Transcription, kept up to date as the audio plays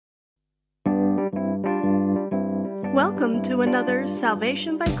Welcome to another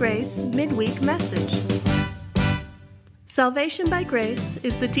Salvation by Grace midweek message. Salvation by Grace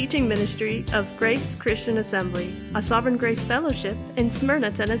is the teaching ministry of Grace Christian Assembly, a Sovereign Grace Fellowship in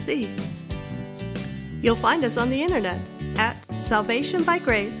Smyrna, Tennessee. You'll find us on the internet at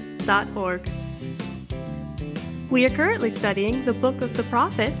salvationbygrace.org. We are currently studying the book of the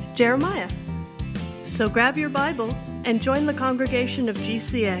prophet Jeremiah. So grab your Bible and join the congregation of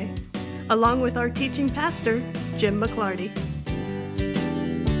GCA, along with our teaching pastor, Jim McClarty.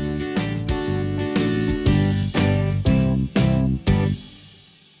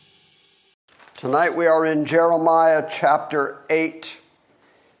 Tonight we are in Jeremiah chapter 8.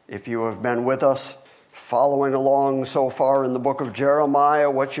 If you have been with us following along so far in the book of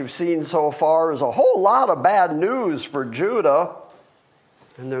Jeremiah, what you've seen so far is a whole lot of bad news for Judah.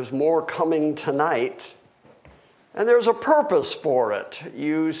 And there's more coming tonight. And there's a purpose for it.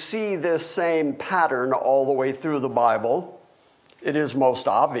 You see this same pattern all the way through the Bible. It is most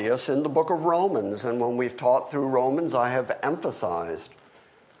obvious in the book of Romans. And when we've taught through Romans, I have emphasized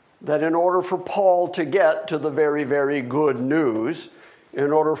that in order for Paul to get to the very, very good news,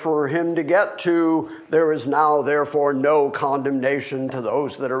 in order for him to get to, there is now therefore no condemnation to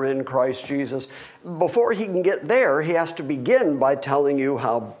those that are in Christ Jesus, before he can get there, he has to begin by telling you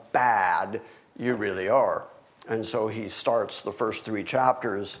how bad you really are. And so he starts the first 3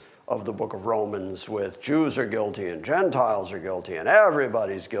 chapters of the book of Romans with Jews are guilty and Gentiles are guilty and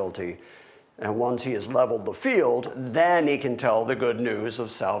everybody's guilty. And once he has leveled the field, then he can tell the good news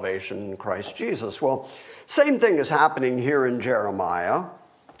of salvation in Christ Jesus. Well, same thing is happening here in Jeremiah.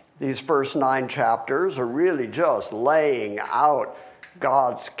 These first 9 chapters are really just laying out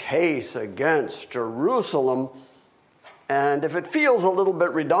God's case against Jerusalem. And if it feels a little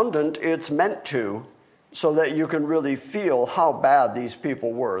bit redundant, it's meant to, so that you can really feel how bad these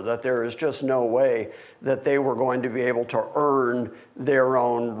people were, that there is just no way that they were going to be able to earn their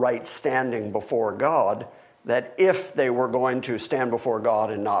own right standing before God, that if they were going to stand before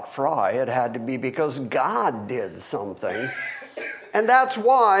God and not fry, it had to be because God did something. And that's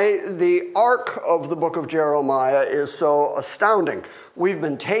why the arc of the book of Jeremiah is so astounding. We've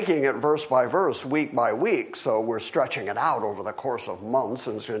been taking it verse by verse, week by week, so we're stretching it out over the course of months,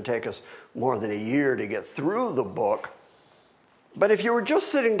 and it's going to take us more than a year to get through the book. But if you were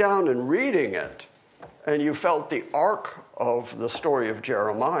just sitting down and reading it, and you felt the arc of the story of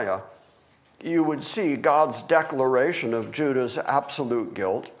Jeremiah, you would see God's declaration of Judah's absolute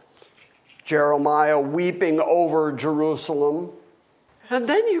guilt, Jeremiah weeping over Jerusalem. And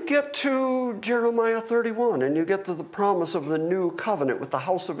then you get to Jeremiah 31, and you get to the promise of the new covenant with the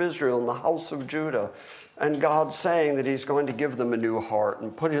house of Israel and the house of Judah, and God saying that he's going to give them a new heart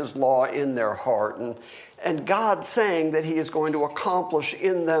and put his law in their heart, and God saying that he is going to accomplish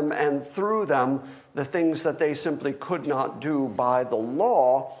in them and through them the things that they simply could not do by the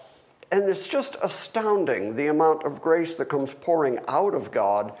law. And it's just astounding the amount of grace that comes pouring out of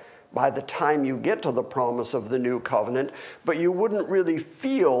God by the time you get to the promise of the new covenant, but you wouldn't really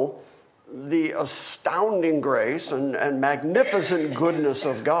feel the astounding grace and magnificent goodness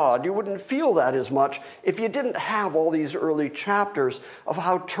of God. You wouldn't feel that as much if you didn't have all these early chapters of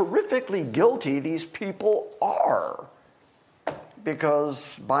how terrifically guilty these people are.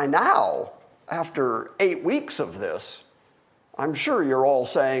 Because by now, after 8 weeks of this, I'm sure you're all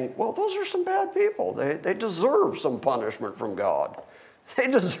saying, well, those are some bad people. They deserve some punishment from God. They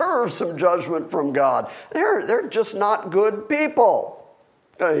deserve some judgment from God. They're just not good people.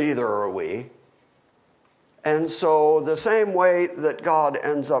 Either are we. And so the same way that God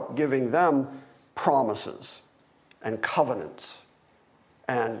ends up giving them promises and covenants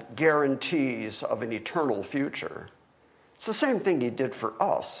and guarantees of an eternal future, it's the same thing he did for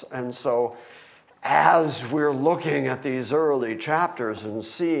us. And so as we're looking at these early chapters and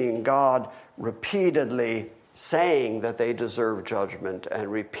seeing God repeatedly saying that they deserve judgment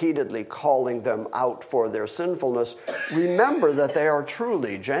and repeatedly calling them out for their sinfulness, remember that they are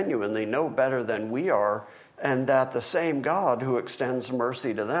truly, genuinely no better than we are, and that the same God who extends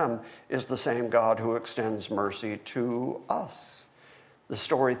mercy to them is the same God who extends mercy to us. The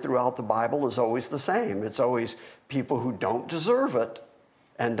story throughout the Bible is always the same. It's always people who don't deserve it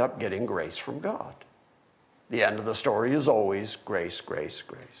end up getting grace from God. The end of the story is always grace, grace,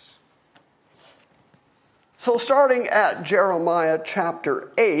 grace. So starting at Jeremiah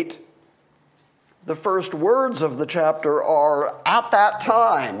chapter 8, the first words of the chapter are, at that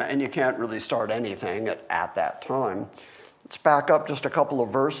time, and you can't really start anything at that time. Let's back up just a couple of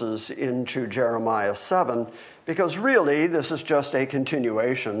verses into Jeremiah 7, because really this is just a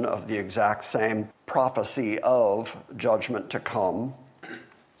continuation of the exact same prophecy of judgment to come.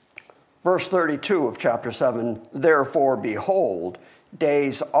 Verse 32 of chapter 7, therefore, behold,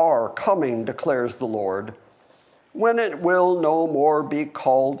 days are coming, declares the Lord, when it will no more be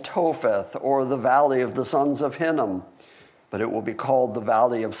called Topheth, or the valley of the sons of Hinnom, but it will be called the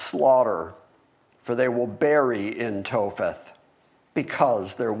valley of slaughter, for they will bury in Topheth,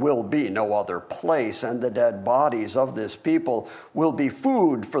 because there will be no other place, and the dead bodies of this people will be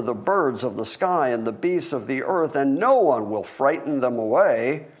food for the birds of the sky and the beasts of the earth, and no one will frighten them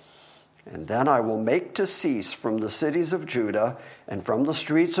away. And then I will make to cease from the cities of Judah and from the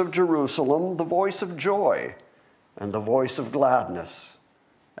streets of Jerusalem the voice of joy and the voice of gladness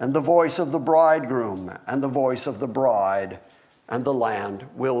and the voice of the bridegroom and the voice of the bride, and the land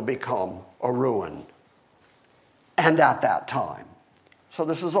will become a ruin. And at that time. So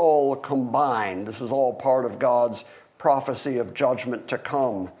this is all combined. This is all part of God's prophecy of judgment to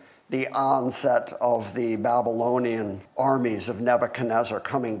come. The onset of the Babylonian armies of Nebuchadnezzar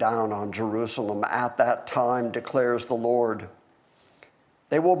coming down on Jerusalem at that time, declares the Lord.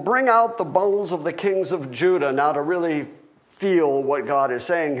 They will bring out the bones of the kings of Judah. Now, to really feel what God is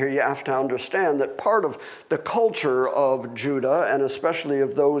saying here, you have to understand that part of the culture of Judah, and especially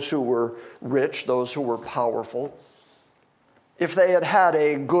of those who were rich, those who were powerful, if they had had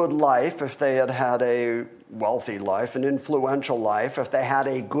a good life, if they had had a wealthy life, an influential life, if they had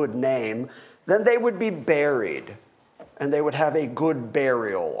a good name, then they would be buried, and they would have a good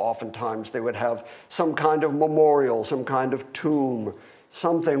burial. Oftentimes they would have some kind of memorial, some kind of tomb,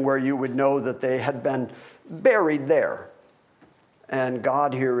 something where you would know that they had been buried there. And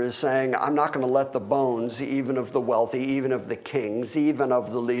God here is saying, I'm not going to let the bones, even of the wealthy, even of the kings, even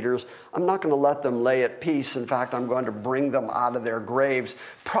of the leaders, I'm not going to let them lay at peace. In fact, I'm going to bring them out of their graves,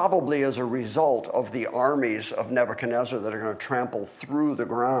 probably as a result of the armies of Nebuchadnezzar that are going to trample through the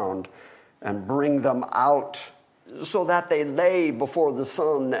ground and bring them out so that they lay before the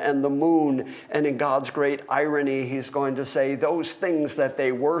sun and the moon. And in God's great irony, he's going to say those things that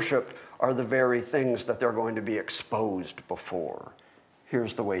they worshiped are the very things that they're going to be exposed before.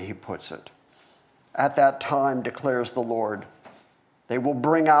 Here's the way he puts it. At that time, declares the Lord, they will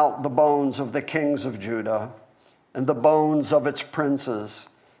bring out the bones of the kings of Judah, and the bones of its princes,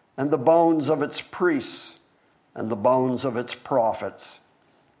 and the bones of its priests, and the bones of its prophets,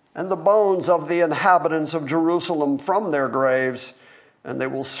 and the bones of the inhabitants of Jerusalem from their graves, and they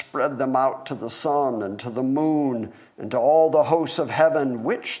will spread them out to the sun and to the moon and to all the hosts of heaven,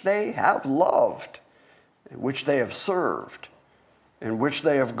 which they have loved, and which they have served, in which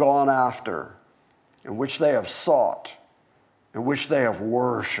they have gone after, in which they have sought, in which they have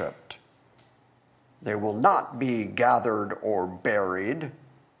worshipped. They will not be gathered or buried.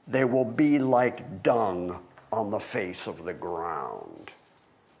 They will be like dung on the face of the ground.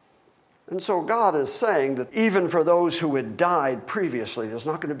 And so God is saying that even for those who had died previously, there's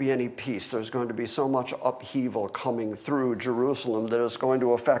not going to be any peace. There's going to be so much upheaval coming through Jerusalem that is going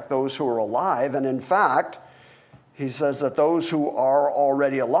to affect those who are alive. And in fact, he says that those who are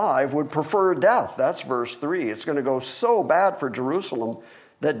already alive would prefer death. That's verse 3. It's going to go so bad for Jerusalem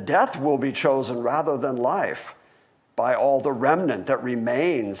that death will be chosen rather than life by all the remnant that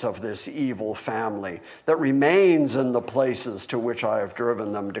remains of this evil family, that remains in the places to which I have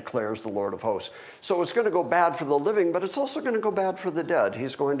driven them, declares the Lord of hosts. So it's going to go bad for the living, but it's also going to go bad for the dead.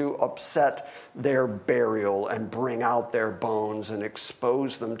 He's going to upset their burial and bring out their bones and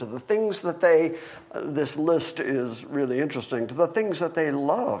expose them to the things that this list is really interesting, to the things that they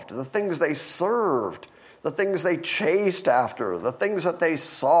loved, the things they served, the things they chased after, the things that they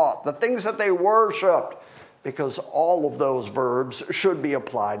sought, the things that they worshiped. Because all of those verbs should be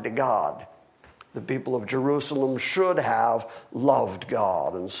applied to God. The people of Jerusalem should have loved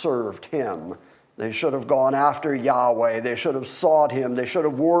God and served him. They should have gone after Yahweh. They should have sought him. They should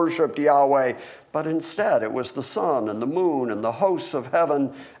have worshiped Yahweh. But instead, it was the sun and the moon and the hosts of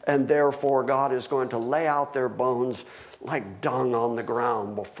heaven. And therefore, God is going to lay out their bones like dung on the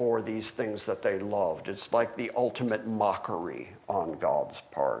ground before these things that they loved. It's like the ultimate mockery on God's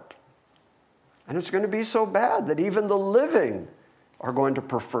part. And it's going to be so bad that even the living are going to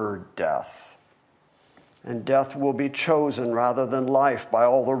prefer death. And death will be chosen rather than life by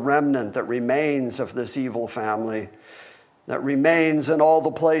all the remnant that remains of this evil family, that remains in all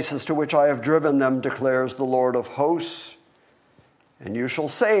the places to which I have driven them, declares the Lord of hosts. And you shall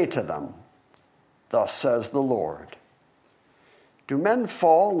say to them, thus says the Lord, do men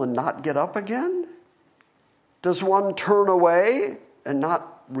fall and not get up again? Does one turn away and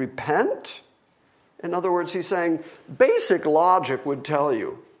not repent? In other words, he's saying basic logic would tell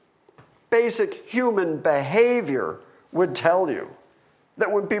you, basic human behavior would tell you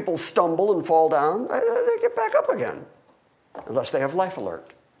that when people stumble and fall down, they get back up again, unless they have life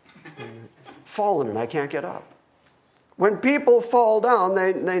alert. fallen and I can't get up. When people fall down,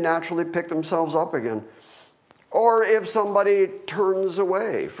 they naturally pick themselves up again. Or if somebody turns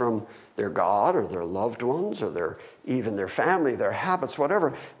away from their God or their loved ones or even their family, their habits,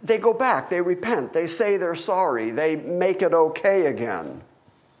 whatever, they go back, they repent, they say they're sorry, they make it okay again.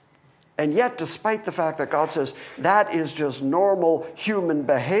 And yet, despite the fact that God says that is just normal human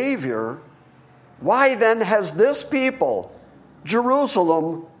behavior, why then has this people,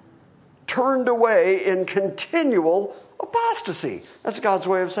 Jerusalem, turned away in continual apostasy? That's God's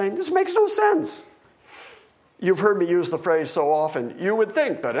way of saying this makes no sense. You've heard me use the phrase so often, you would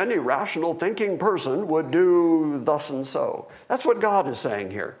think that any rational thinking person would do thus and so. That's what God is saying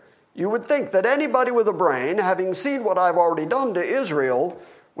here. You would think that anybody with a brain, having seen what I've already done to Israel,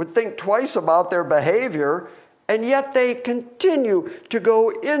 would think twice about their behavior, and yet they continue to go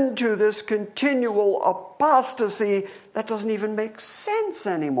into this continual apostasy that doesn't even make sense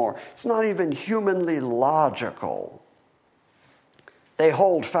anymore. It's not even humanly logical. They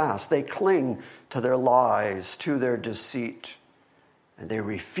hold fast, they cling to their lies, to their deceit, and they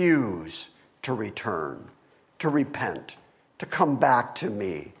refuse to return, to repent, to come back to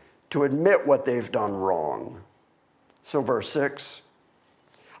me, to admit what they've done wrong. So verse 6,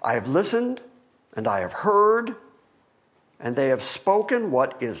 I have listened and I have heard, and they have spoken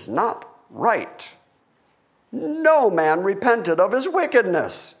what is not right. No man repented of his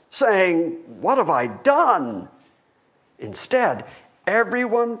wickedness, saying, what have I done? Instead,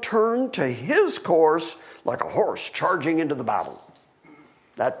 everyone turned to his course like a horse charging into the battle.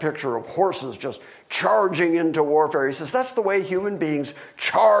 That picture of horses just charging into warfare, he says that's the way human beings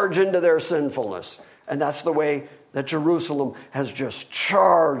charge into their sinfulness. And that's the way that Jerusalem has just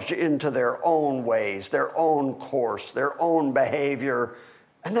charged into their own ways, their own course, their own behavior.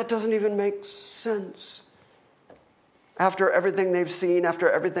 And that doesn't even make sense. After everything they've seen,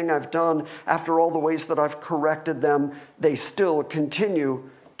 after everything I've done, after all the ways that I've corrected them, they still continue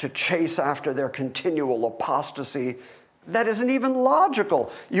to chase after their continual apostasy. That isn't even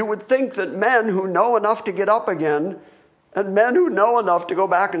logical. You would think that men who know enough to get up again and men who know enough to go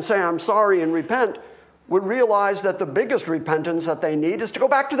back and say, I'm sorry and repent, would realize that the biggest repentance that they need is to go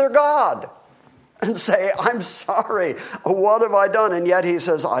back to their God and say, I'm sorry, what have I done? And yet he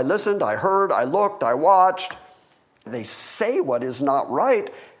says, I listened, I heard, I looked, I watched. They say what is not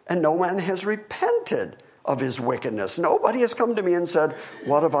right, and no man has repented of his wickedness. Nobody has come to me and said,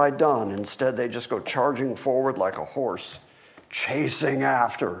 what have I done? Instead, they just go charging forward like a horse, chasing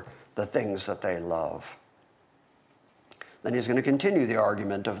after the things that they love. Then he's going to continue the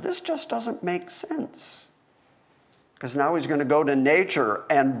argument of this just doesn't make sense. Because now he's going to go to nature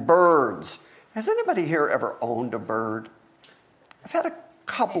and birds. Has anybody here ever owned a bird? I've had a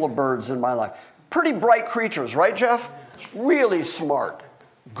couple of birds in my life. Pretty bright creatures, right, Jeff? Really smart.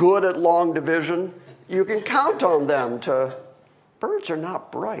 Good at long division. You can count on them to... Birds are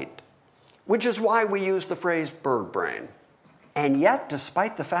not bright, which is why we use the phrase bird brain. And yet,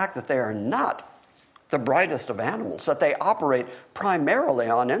 despite the fact that they are not the brightest of animals, that they operate primarily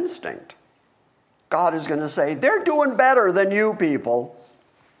on instinct, God is going to say, they're doing better than you people.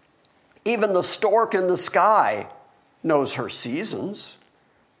 Even the stork in the sky knows her seasons,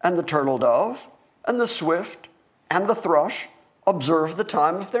 and the turtle dove, and the swift, and the thrush observe the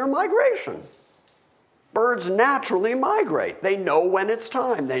time of their migration. Birds naturally migrate. They know when it's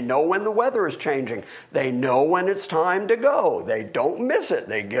time. They know when the weather is changing. They know when it's time to go. They don't miss it.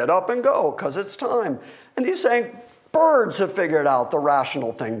 They get up and go because it's time. And he's saying birds have figured out the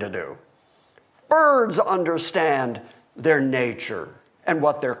rational thing to do. Birds understand their nature and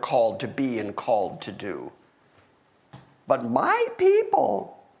what they're called to be and called to do. But my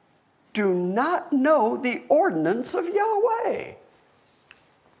people do not know the ordinance of Yahweh.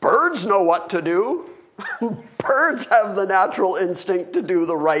 Birds know what to do. Birds have the natural instinct to do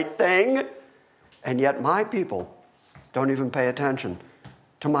the right thing. And yet my people don't even pay attention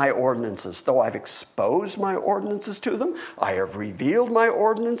to my ordinances. Though I've exposed my ordinances to them, I have revealed my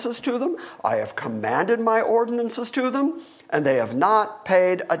ordinances to them, I have commanded my ordinances to them, and they have not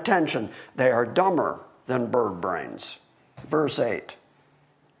paid attention. They are dumber than bird brains. Verse 8.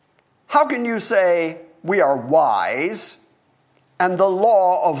 How can you say we are wise and the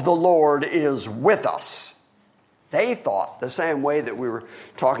law of the Lord is with us? They thought the same way that we were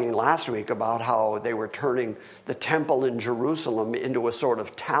talking last week about how they were turning the temple in Jerusalem into a sort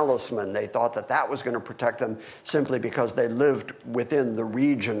of talisman. They thought that that was going to protect them simply because they lived within the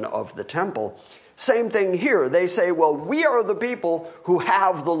region of the temple. Same thing here. They say, well, we are the people who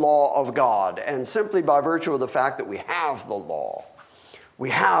have the law of God. And simply by virtue of the fact that we have the law, We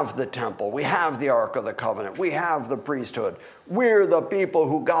have the temple. We have the Ark of the Covenant. We have the priesthood. We're the people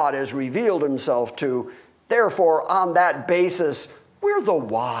who God has revealed himself to. Therefore, on that basis, we're the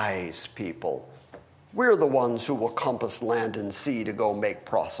wise people. We're the ones who will compass land and sea to go make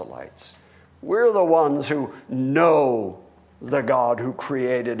proselytes. We're the ones who know the God who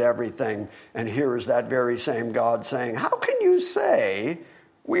created everything. And here is that very same God saying, how can you say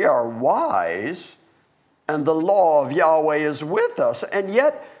we are wise and the law of Yahweh is with us? And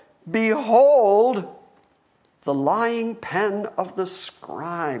yet, behold, the lying pen of the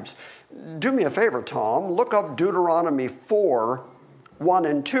scribes. Do me a favor, Tom. Look up Deuteronomy 4, 1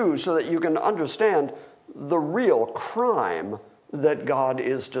 and 2 so that you can understand the real crime that God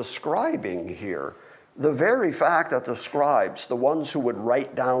is describing here. The very fact that the scribes, the ones who would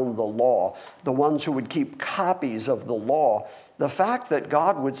write down the law, the ones who would keep copies of the law, the fact that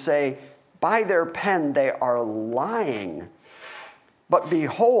God would say, by their pen they are lying. But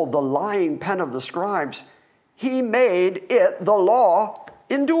behold, the lying pen of the scribes, he made it, the law,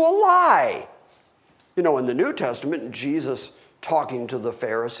 into a lie. You know, in the New Testament, Jesus, talking to the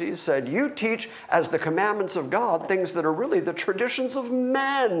Pharisees, said, you teach as the commandments of God things that are really the traditions of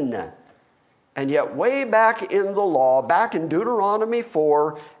men. And yet way back in the law, back in Deuteronomy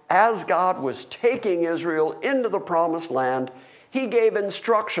 4, as God was taking Israel into the promised land, he gave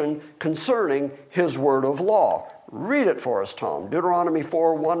instruction concerning his word of law. Read it for us, Tom. Deuteronomy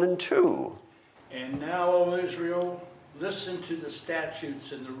 4, 1 and 2. And now, O Israel, listen to the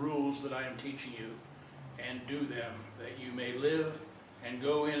statutes and the rules that I am teaching you, and do them, that you may live and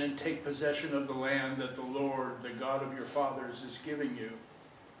go in and take possession of the land that the Lord, the God of your fathers, is giving you.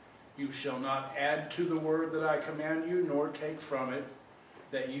 You shall not add to the word that I command you, nor take from it,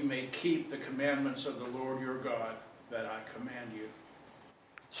 that you may keep the commandments of the Lord your God that I command you.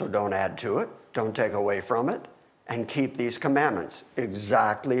 So don't add to it, don't take away from it, and keep these commandments,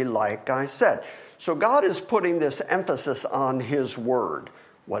 exactly like I said. So God is putting this emphasis on his word.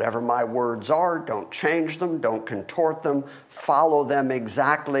 Whatever my words are, don't change them, don't contort them, follow them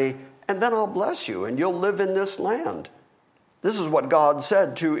exactly, and then I'll bless you, and you'll live in this land. This is what God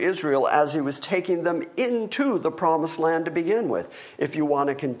said to Israel as he was taking them into the promised land to begin with. If you want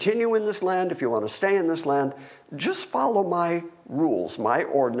to continue in this land, if you want to stay in this land, just follow my rules, my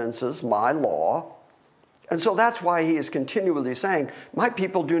ordinances, my law. And so that's why he is continually saying, my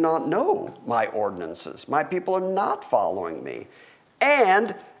people do not know my ordinances. My people are not following me.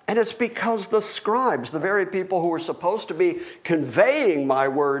 And it's because the scribes, the very people who are supposed to be conveying my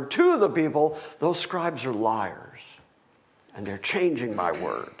word to the people, those scribes are liars. And they're changing my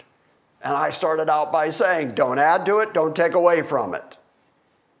word. And I started out by saying, don't add to it, don't take away from it.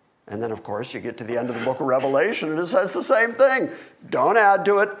 And then, of course, you get to the end of the book of Revelation, and it says the same thing. Don't add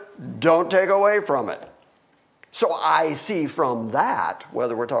to it, don't take away from it. So I see from that,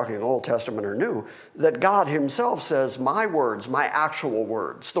 whether we're talking Old Testament or New, that God himself says, my words, my actual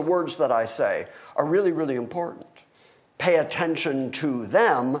words, the words that I say, are really, really important. Pay attention to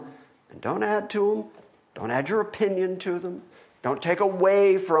them, and don't add to them. Don't add your opinion to them. Don't take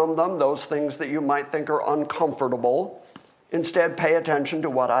away from them those things that you might think are uncomfortable. Instead, pay attention to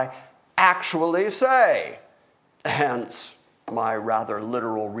what I actually say. Hence, my rather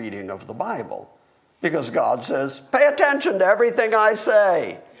literal reading of the Bible. Because God says, pay attention to everything I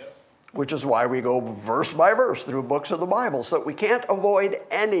say. Yep. Which is why we go verse by verse through books of the Bible, so that we can't avoid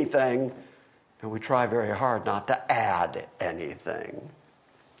anything, and we try very hard not to add anything.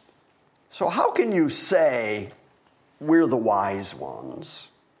 So how can you say we're the wise ones,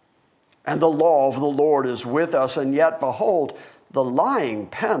 and the law of the Lord is with us, and yet, behold, the lying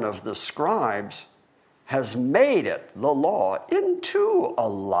pen of the scribes has made it, the law, into a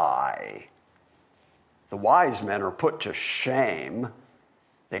lie? The wise men are put to shame.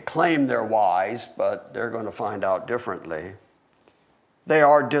 They claim they're wise, but they're going to find out differently. They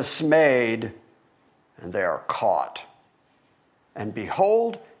are dismayed, and they are caught. And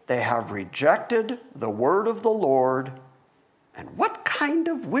behold, they have rejected the word of the Lord. And what kind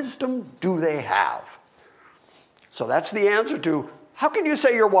of wisdom do they have? So that's the answer to, how can you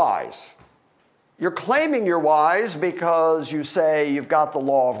say you're wise? You're claiming you're wise because you say you've got the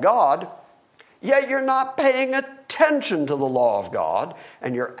law of God, yet you're not paying attention to the law of God,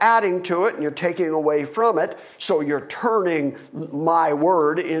 and you're adding to it and you're taking away from it, so you're turning my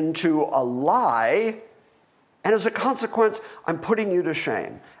word into a lie. And as a consequence, I'm putting you to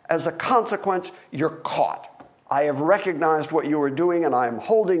shame. As a consequence, you're caught. I have recognized what you are doing, and I am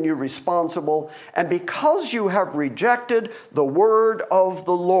holding you responsible. And because you have rejected the word of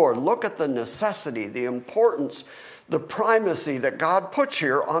the Lord, look at the necessity, the importance, the primacy that God puts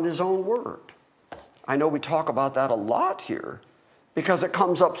here on his own word. I know we talk about that a lot here, because it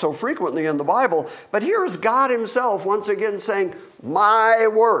comes up so frequently in the Bible. But here is God himself once again saying, my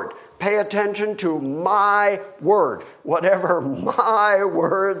word. Pay attention to my word, whatever my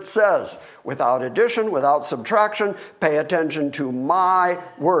word says. Without addition, without subtraction, pay attention to my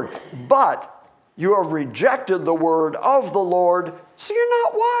word. But you have rejected the word of the Lord, so you're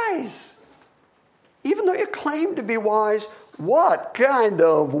not wise. Even though you claim to be wise, what kind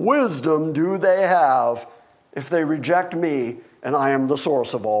of wisdom do they have if they reject me and I am the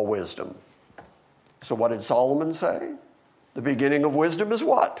source of all wisdom? So what did Solomon say? The beginning of wisdom is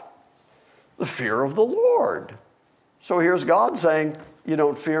what? The fear of the Lord. So here's God saying, you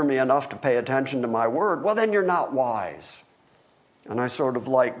don't fear me enough to pay attention to my word. Well, then you're not wise. And I sort of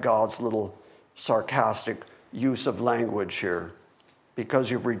like God's little sarcastic use of language here. Because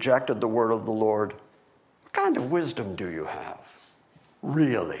you've rejected the word of the Lord, what kind of wisdom do you have?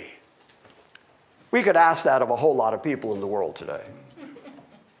 Really? We could ask that of a whole lot of people in the world today.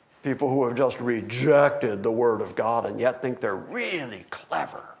 People who have just rejected the word of God and yet think they're really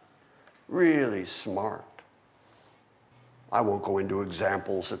clever, really smart. I won't go into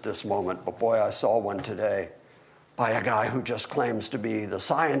examples at this moment, but boy, I saw one today by a guy who just claims to be the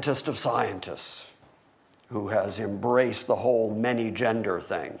scientist of scientists, who has embraced the whole many-gender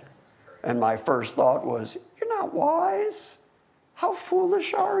thing. And my first thought was, you're not wise. How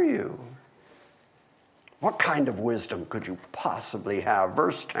foolish are you? What kind of wisdom could you possibly have?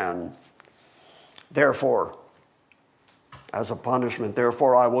 Verse 10, therefore, as a punishment,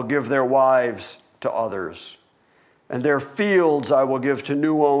 therefore I will give their wives to others, and their fields I will give to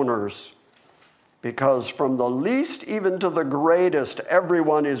new owners, because from the least even to the greatest,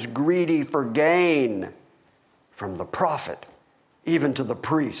 everyone is greedy for gain. From the prophet even to the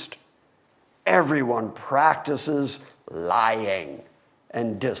priest, everyone practices lying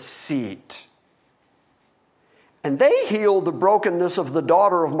and deceit. And they heal the brokenness of the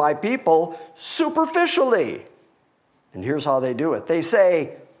daughter of my people superficially. And here's how they do it. They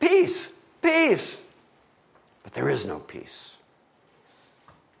say, peace, peace. But there is no peace.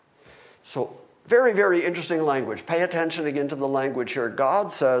 So, very, very interesting language. Pay attention again to the language here.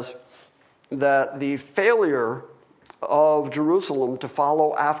 God says that the failure of Jerusalem to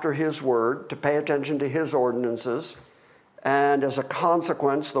follow after his word, to pay attention to his ordinances, and as a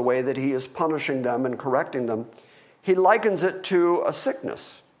consequence, the way that he is punishing them and correcting them, he likens it to a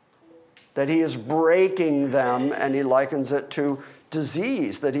sickness, that he is breaking them, and he likens it to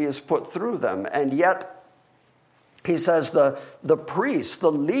disease that he has put through them. And yet, he says the priests,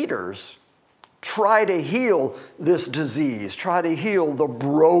 the leaders, try to heal this disease, try to heal the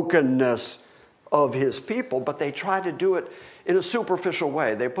brokenness of his people, but they try to do it in a superficial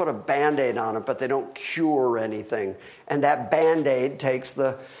way. They put a Band-Aid on it, but they don't cure anything. And that Band-Aid takes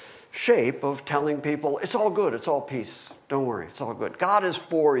the shape of telling people, it's all good, it's all peace. Don't worry, it's all good. God is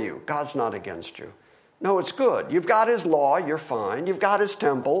for you. God's not against you. No, it's good. You've got his law, you're fine. You've got his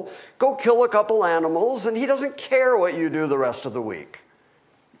temple. Go kill a couple animals, and he doesn't care what you do the rest of the week.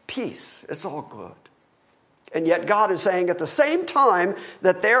 Peace, it's all good. And yet God is saying at the same time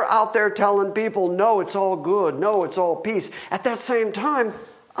that they're out there telling people, no, it's all good, no, it's all peace. At that same time,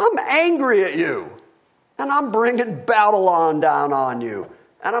 I'm angry at you. And I'm bringing Babylon down on you.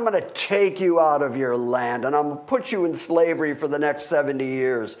 And I'm going to take you out of your land. And I'm going to put you in slavery for the next 70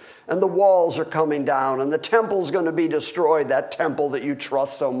 years. And the walls are coming down. And the temple's going to be destroyed, that temple that you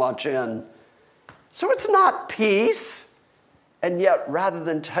trust so much in. So it's not peace. And yet, rather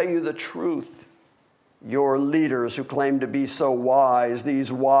than tell you the truth, your leaders who claim to be so wise,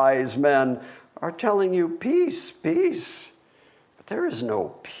 these wise men, are telling you peace, peace. But there is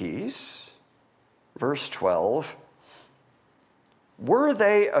no peace. Verse 12, were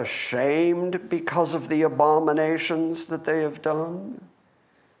they ashamed because of the abominations that they have done?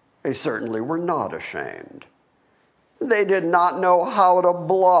 They certainly were not ashamed. They did not know how to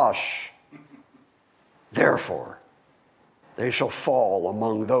blush. Therefore, they shall fall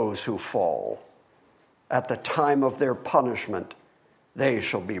among those who fall. At the time of their punishment, they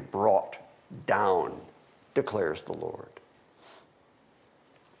shall be brought down, declares the Lord.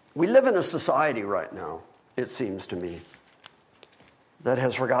 We live in a society right now, it seems to me, that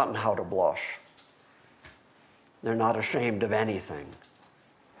has forgotten how to blush. They're not ashamed of anything.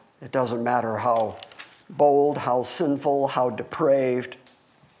 It doesn't matter how bold, how sinful, how depraved.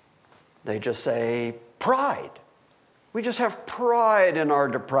 They just say, pride. We just have pride in our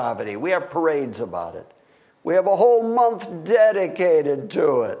depravity. We have parades about it. We have a whole month dedicated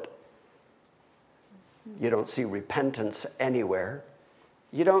to it. You don't see repentance anywhere.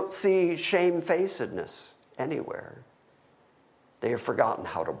 You don't see shamefacedness anywhere. They have forgotten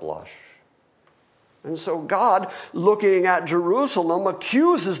how to blush. And so God, looking at Jerusalem,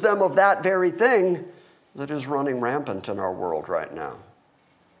 accuses them of that very thing that is running rampant in our world right now.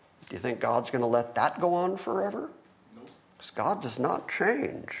 Do you think God's going to let that go on forever? Nope. Because God does not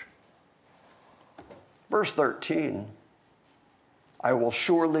change. Verse 13, I will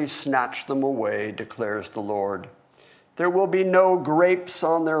surely snatch them away, declares the Lord. There will be no grapes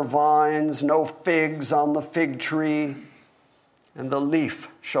on their vines, no figs on the fig tree, and the leaf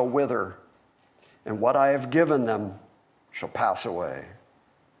shall wither, and what I have given them shall pass away.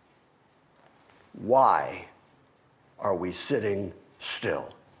 Why are we sitting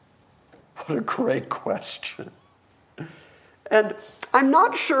still? What a great question. And I'm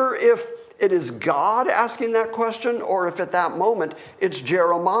not sure if it is God asking that question or if at that moment it's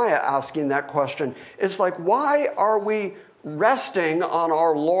Jeremiah asking that question. It's like, why are we resting on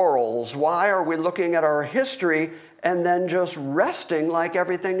our laurels? Why are we looking at our history and then just resting like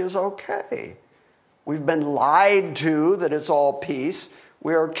everything is okay? We've been lied to that it's all peace.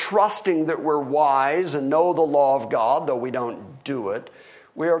 We are trusting that we're wise and know the law of God, though we don't do it.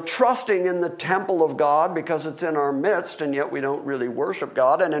 We are trusting in the temple of God because it's in our midst, and yet we don't really worship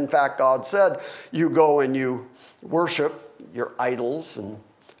God. And in fact, God said, you go and you worship your idols and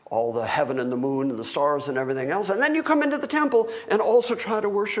all the heaven and the moon and the stars and everything else. And then you come into the temple and also try to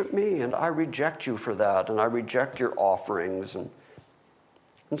worship me. And I reject you for that. And I reject your offerings. And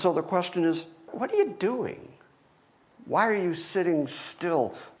so the question is, what are you doing? Why are you sitting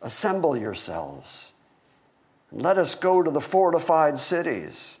still? Assemble yourselves. And let us go to the fortified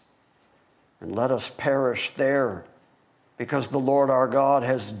cities. And let us perish there. Because the Lord our God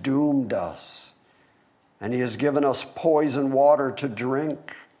has doomed us. And he has given us poison water to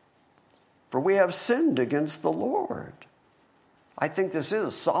drink. For we have sinned against the Lord. I think this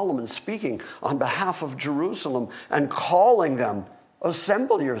is Solomon speaking on behalf of Jerusalem and calling them,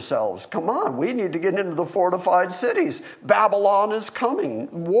 assemble yourselves. Come on, we need to get into the fortified cities. Babylon is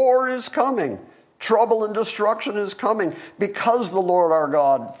coming. War is coming. Trouble and destruction is coming. Because the Lord our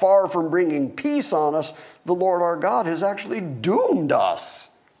God, far from bringing peace on us, the Lord our God has actually doomed us.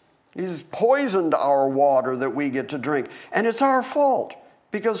 He's poisoned our water that we get to drink. And it's our fault.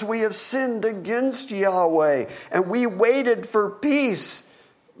 Because we have sinned against Yahweh, and we waited for peace,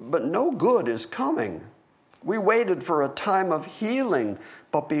 but no good is coming. We waited for a time of healing,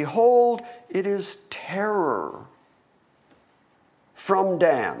 but behold, it is terror. From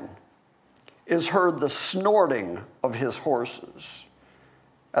Dan is heard the snorting of his horses.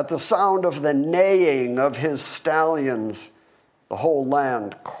 At the sound of the neighing of his stallions, the whole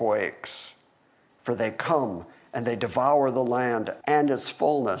land quakes, for they come and they devour the land and its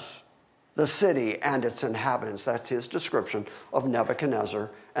fullness, the city and its inhabitants. That's his description of Nebuchadnezzar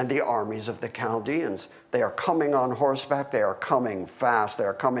and the armies of the Chaldeans. They are coming on horseback. They are coming fast. They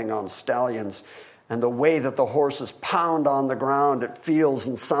are coming on stallions. And the way that the horses pound on the ground, it feels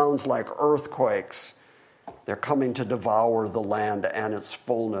and sounds like earthquakes. They're coming to devour the land and its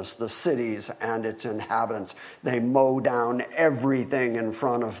fullness, the cities and its inhabitants. They mow down everything in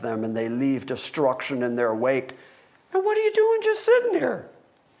front of them, and they leave destruction in their wake. And what are you doing just sitting here?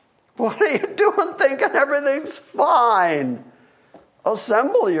 What are you doing thinking everything's fine?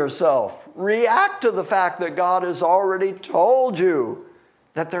 Assemble yourself. React to the fact that God has already told you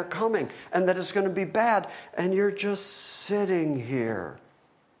that they're coming and that it's going to be bad, and you're just sitting here.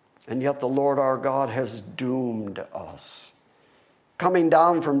 And yet the Lord our God has doomed us. Coming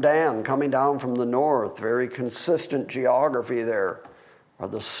down from Dan, coming down from the north, very consistent geography there, are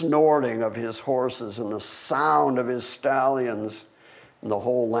the snorting of his horses and the sound of his stallions. And the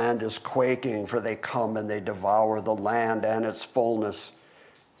whole land is quaking, for they come and they devour the land and its fullness.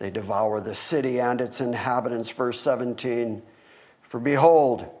 They devour the city and its inhabitants. Verse 17, for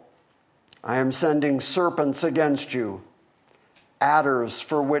behold, I am sending serpents against you, adders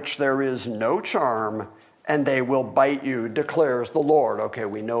for which there is no charm, and they will bite you, declares the Lord. Okay,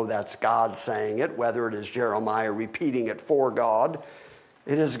 we know that's God saying it, whether it is Jeremiah repeating it for God.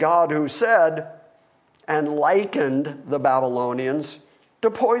 It is God who said and likened the Babylonians to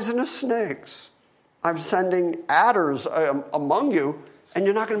poisonous snakes. I'm sending adders among you, and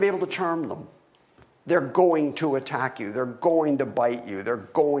you're not going to be able to charm them. They're going to attack you. They're going to bite you. They're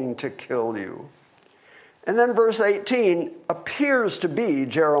going to kill you. And then verse 18 appears to be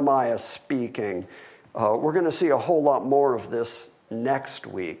Jeremiah speaking. We're going to see a whole lot more of this next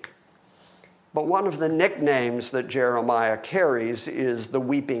week. But one of the nicknames that Jeremiah carries is the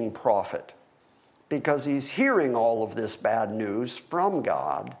weeping prophet, because he's hearing all of this bad news from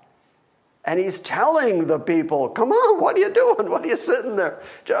God. And he's telling the people, come on, what are you doing? What are you sitting there?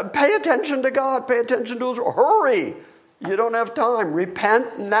 Pay attention to God. Pay attention to his word. Hurry. You don't have time.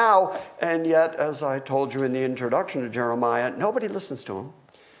 Repent now. And yet, as I told you in the introduction to Jeremiah, nobody listens to him.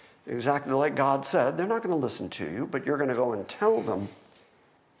 Exactly like God said, they're not going to listen to you, but you're going to go and tell them.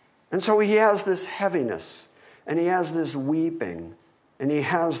 And so he has this heaviness, and he has this weeping, and he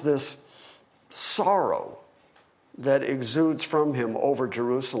has this sorrow that exudes from him over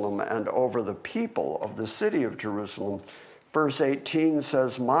Jerusalem and over the people of the city of Jerusalem. Verse 18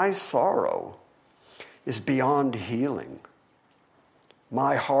 says, "My sorrow is beyond healing.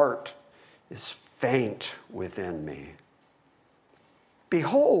 My heart is faint within me.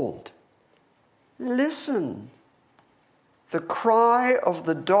 Behold, listen, the cry of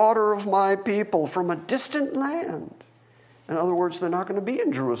the daughter of my people from a distant land." In other words, they're not going to be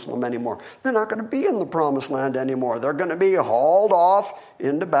in Jerusalem anymore. They're not going to be in the promised land anymore. They're going to be hauled off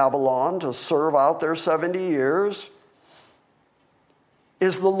into Babylon to serve out their 70 years.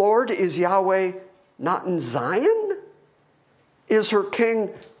 Is Yahweh not in Zion? Is her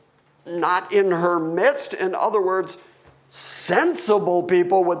king not in her midst? In other words, sensible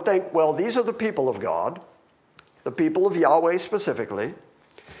people would think, well, these are the people of God, the people of Yahweh specifically.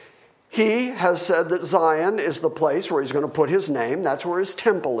 He has said that Zion is the place where he's going to put his name. That's where his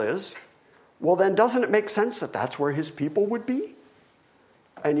temple is. Well, then doesn't it make sense that that's where his people would be?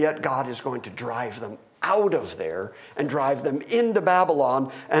 And yet God is going to drive them out of there and drive them into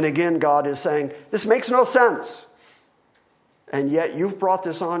Babylon. And again, God is saying, this makes no sense. And yet you've brought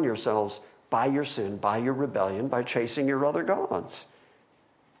this on yourselves by your sin, by your rebellion, by chasing your other gods.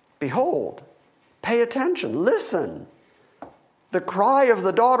 Behold, pay attention, listen. The cry of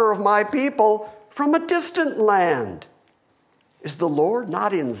the daughter of my people from a distant land. Is the Lord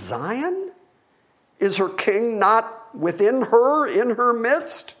not in Zion? Is her king not within her, in her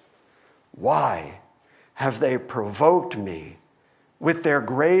midst? Why have they provoked me with their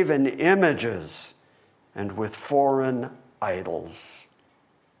graven images and with foreign idols?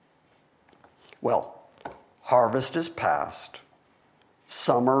 Well, harvest is past,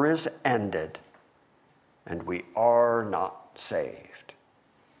 summer is ended, and we are not saved.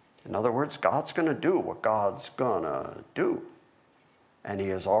 In other words, God's going to do what God's going to do. And he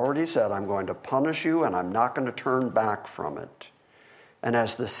has already said, I'm going to punish you and I'm not going to turn back from it. And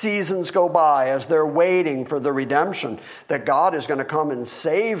as the seasons go by, as they're waiting for the redemption, that God is going to come and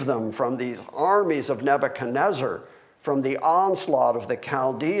save them from these armies of Nebuchadnezzar, from the onslaught of the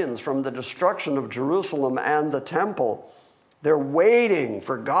Chaldeans, from the destruction of Jerusalem and the temple. They're waiting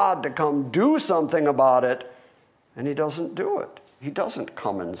for God to come do something about it. And he doesn't do it. He doesn't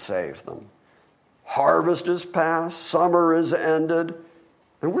come and save them. Harvest is past, summer is ended,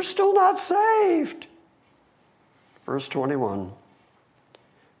 and we're still not saved. Verse 21,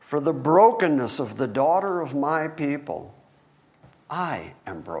 for the brokenness of the daughter of my people, I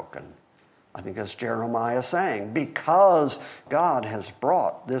am broken. I think that's Jeremiah saying, because God has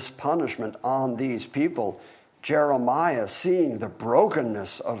brought this punishment on these people, Jeremiah, seeing the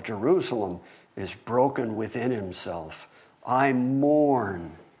brokenness of Jerusalem, is broken within himself. I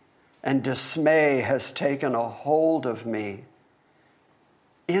mourn, and dismay has taken a hold of me.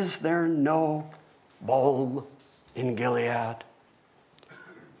 Is there no balm in Gilead?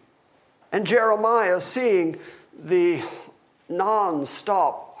 And Jeremiah, seeing the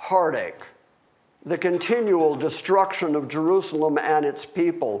non-stop heartache, the continual destruction of Jerusalem and its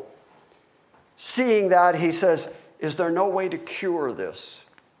people, seeing that, he says, is there no way to cure this?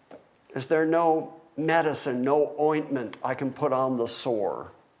 Is there no medicine, no ointment I can put on the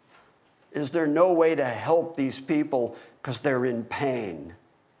sore? Is there no way to help these people because they're in pain?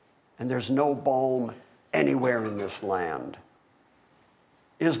 And there's no balm anywhere in this land.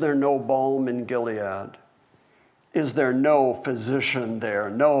 Is there no balm in Gilead? Is there no physician there?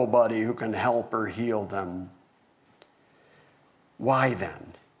 Nobody who can help or heal them? Why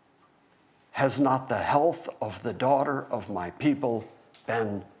then has not the health of the daughter of my people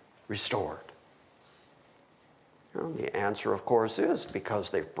been restored? Well, the answer, of course, is because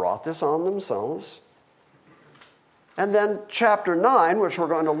they've brought this on themselves. And then chapter 9, which we're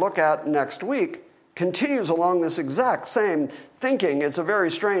going to look at next week, continues along this exact same thinking. It's a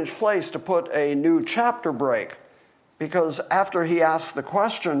very strange place to put a new chapter break, because after he asks the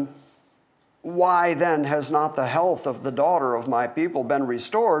question, why then has not the health of the daughter of my people been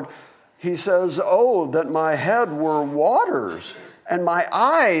restored? He says, oh, that my head were waters, and my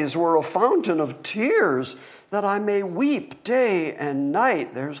eyes were a fountain of tears, that I may weep day and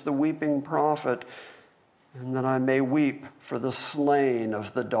night. There's the weeping prophet. And that I may weep for the slain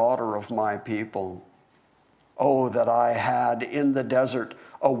of the daughter of my people. Oh, that I had in the desert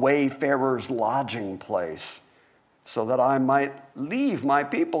a wayfarer's lodging place, so that I might leave my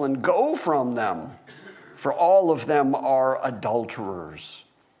people and go from them. for all of them are adulterers.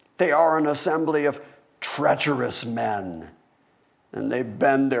 They are an assembly of treacherous men, and they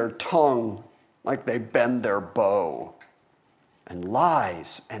bend their tongue like they bend their bow. And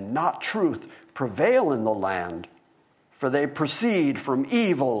lies and not truth prevail in the land, for they proceed from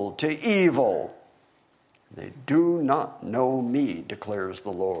evil to evil. They do not know me, declares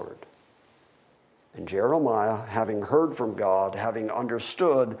the Lord. And Jeremiah, having heard from God, having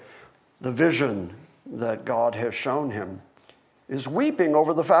understood the vision that God has shown him, is weeping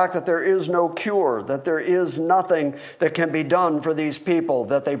over the fact that there is no cure, that there is nothing that can be done for these people,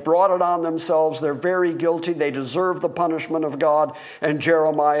 that they brought it on themselves. They're very guilty. They deserve the punishment of God. And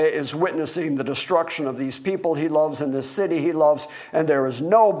Jeremiah is witnessing the destruction of these people he loves and this city he loves. And there is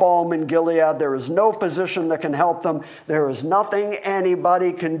no balm in Gilead. There is no physician that can help them. There is nothing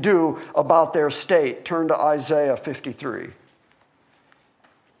anybody can do about their state. Turn to Isaiah 53.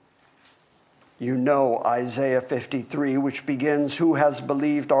 You know Isaiah 53, which begins, "Who has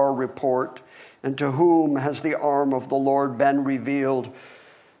believed our report, and to whom has the arm of the Lord been revealed?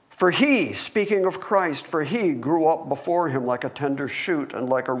 For he," speaking of Christ, "for he grew up before him like a tender shoot and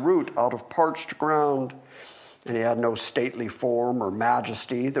like a root out of parched ground. And he had no stately form or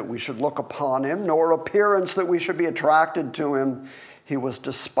majesty that we should look upon him, nor appearance that we should be attracted to him. He was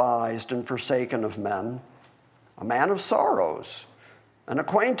despised and forsaken of men, a man of sorrows and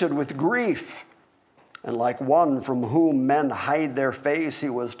acquainted with grief. And like one from whom men hide their face, he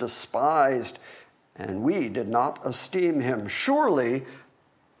was despised, and we did not esteem him. Surely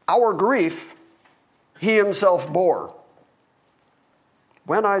our grief he himself bore."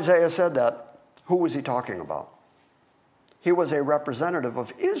 When Isaiah said that, who was he talking about? He was a representative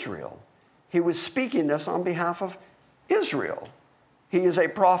of Israel. He was speaking this on behalf of Israel. He is a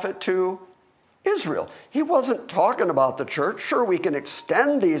prophet to Israel. He wasn't talking about the church. Sure, we can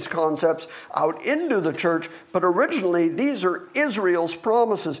extend these concepts out into the church, but originally these are Israel's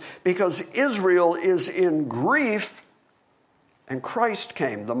promises because Israel is in grief, and Christ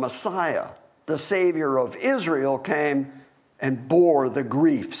came, the Messiah, the Savior of Israel came and bore the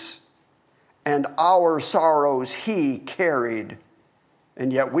griefs, and our sorrows he carried,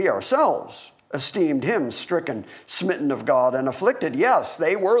 and yet we ourselves esteemed him stricken, smitten of God, and afflicted. Yes,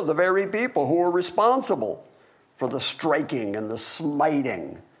 they were the very people who were responsible for the striking and the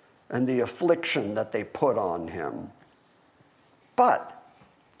smiting and the affliction that they put on him. But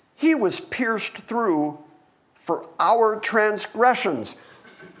he was pierced through for our transgressions.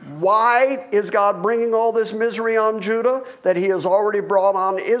 Why is God bringing all this misery on Judah that he has already brought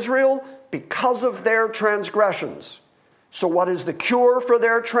on Israel? Because of their transgressions. So what is the cure for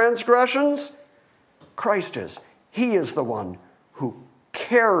their transgressions? Christ is. He is the one who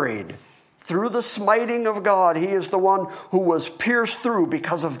carried through the smiting of God. He is the one who was pierced through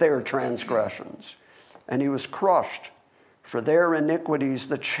because of their transgressions. And he was crushed for their iniquities.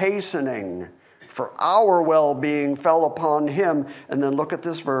 The chastening for our well-being fell upon him. And then look at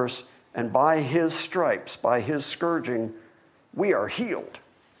this verse. And by his stripes, by his scourging, we are healed.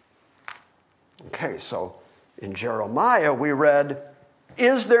 Okay, so in Jeremiah we read,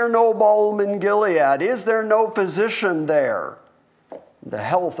 "Is there no balm in Gilead? Is there no physician there? The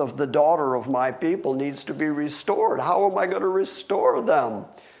health of the daughter of my people needs to be restored. How am I going to restore them?"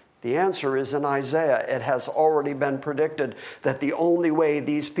 The answer is in Isaiah. It has already been predicted that the only way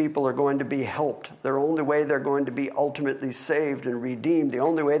these people are going to be helped, the only way they're going to be ultimately saved and redeemed, the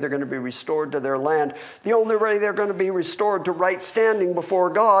only way they're going to be restored to their land, the only way they're going to be restored to right standing before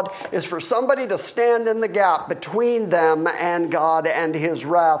God is for somebody to stand in the gap between them and God and his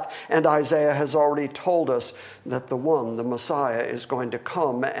wrath. And Isaiah has already told us that the one, the Messiah, is going to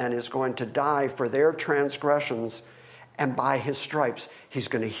come and is going to die for their transgressions. And by his stripes, he's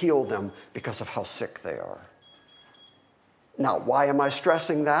going to heal them because of how sick they are. Now, why am I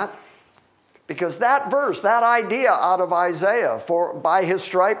stressing that? Because that verse, that idea out of Isaiah, for by his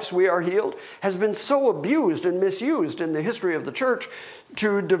stripes we are healed, has been so abused and misused in the history of the church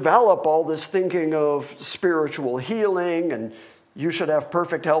to develop all this thinking of spiritual healing, and you should have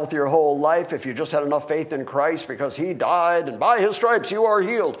perfect health your whole life if you just had enough faith in Christ because he died, and by his stripes you are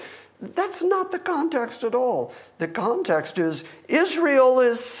healed. That's not the context at all. The context is Israel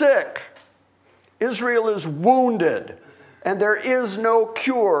is sick. Israel is wounded. And there is no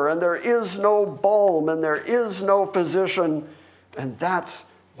cure. And there is no balm. And there is no physician. And that's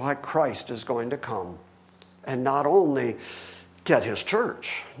why Christ is going to come. And not only get his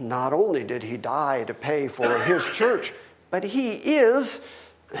church. Not only did he die to pay for his church. But he is,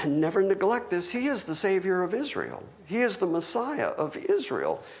 and never neglect this, he is the Savior of Israel. He is the Messiah of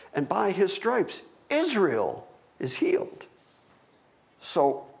Israel. And by his stripes, Israel is healed.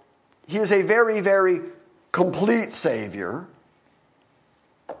 So he is a very, very complete Savior,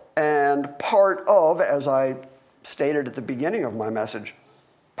 and part of, as I stated at the beginning of my message,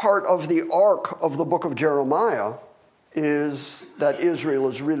 part of the arc of the book of Jeremiah is that Israel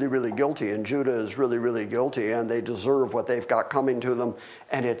is really, really guilty, and Judah is really, really guilty, and they deserve what they've got coming to them,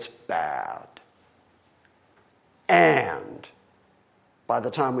 and it's bad. And by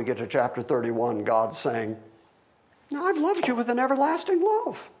the time we get to chapter 31, God's saying, "Now I've loved you with an everlasting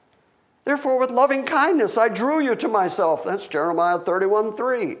love. Therefore, with loving kindness, I drew you to myself." That's Jeremiah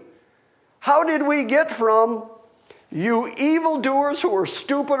 31:3. How did we get from, "You evildoers who are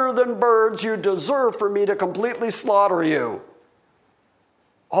stupider than birds, you deserve for me to completely slaughter you,"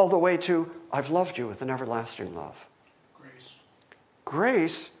 all the way to, "I've loved you with an everlasting love"? Grace.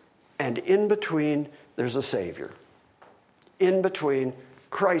 Grace, and in between, there's a Savior. In between,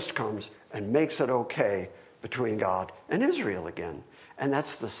 Christ comes and makes it okay between God and Israel again. And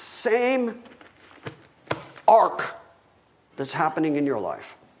that's the same arc that's happening in your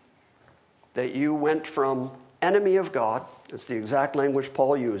life. That you went from enemy of God, it's the exact language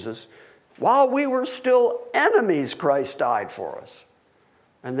Paul uses, while we were still enemies, Christ died for us.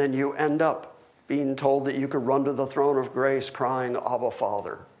 And then you end up being told that you could run to the throne of grace crying, "Abba,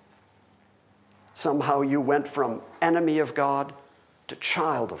 Father." Somehow you went from enemy of God to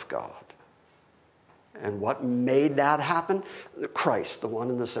child of God. And what made that happen? Christ, the one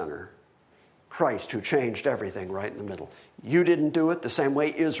in the center. Christ, who changed everything right in the middle. You didn't do it the same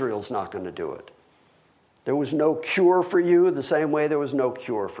way Israel's not going to do it. There was no cure for you the same way there was no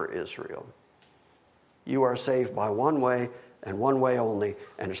cure for Israel. You are saved by one way and one way only,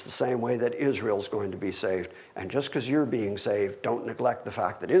 and it's the same way that Israel's going to be saved. And just because you're being saved, don't neglect the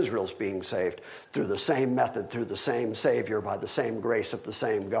fact that Israel's being saved through the same method, through the same Savior, by the same grace of the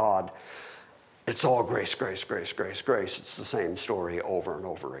same God. It's all grace, grace, grace, grace, grace. It's the same story over and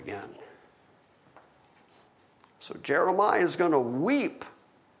over again. So Jeremiah is going to weep.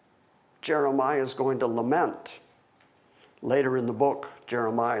 Jeremiah is going to lament. Later in the book,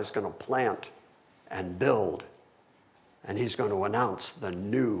 Jeremiah is going to plant and build. And he's going to announce the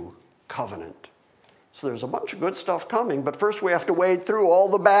new covenant. So there's a bunch of good stuff coming, but first we have to wade through all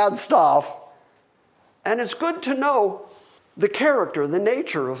the bad stuff. And it's good to know the character, the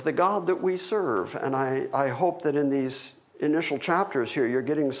nature of the God that we serve. And I hope that in these initial chapters here, you're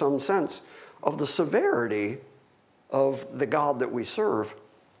getting some sense of the severity of the God that we serve,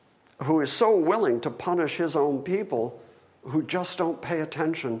 who is so willing to punish his own people who just don't pay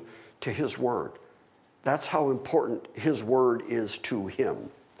attention to his word. That's how important his word is to him.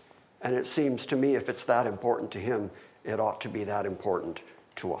 And it seems to me if it's that important to him, it ought to be that important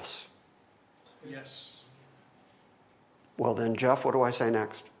to us. Yes. Well then, Jeff, what do I say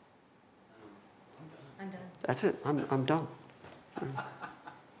next? I'm done. That's it. I'm done.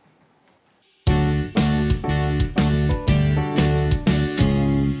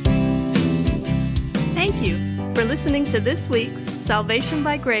 Thank you for listening to this week's Salvation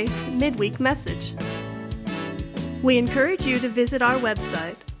by Grace Midweek message. We encourage you to visit our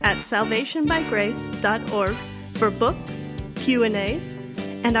website at salvationbygrace.org for books, Q&As,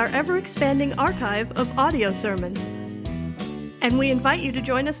 and our ever-expanding archive of audio sermons. And we invite you to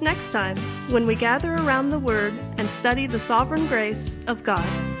join us next time when we gather around the Word and study the sovereign grace of God.